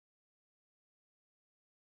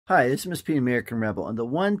Hi, this is Miss P, American Rebel, and the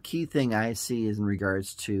one key thing I see is in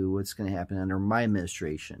regards to what's going to happen under my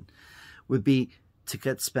administration would be to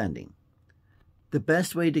cut spending. The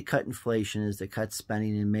best way to cut inflation is to cut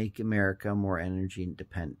spending and make America more energy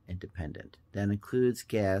independent. That includes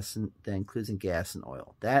gas and in gas and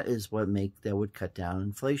oil. That is that would cut down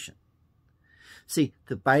inflation. See,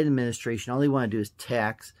 the Biden administration, all they want to do is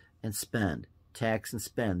tax and spend. Tax and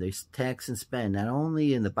spend. They tax and spend not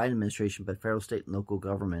only in the Biden administration, but federal, state, and local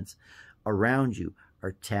governments around you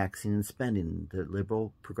are taxing and spending. The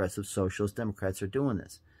liberal, progressive, socialist Democrats are doing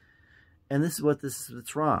this. And this is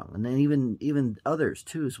what's wrong. And then even others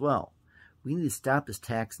too as well. We need to stop this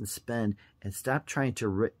tax and spend and stop trying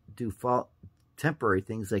to do temporary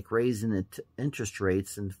things like raising interest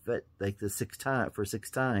rates and like the sixth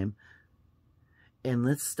time. And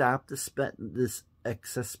let's stop this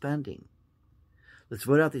excess spending. Let's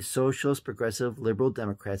vote out these socialist, progressive, liberal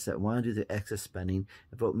Democrats that want to do the excess spending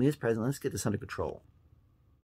and vote me as president. Let's get this under control.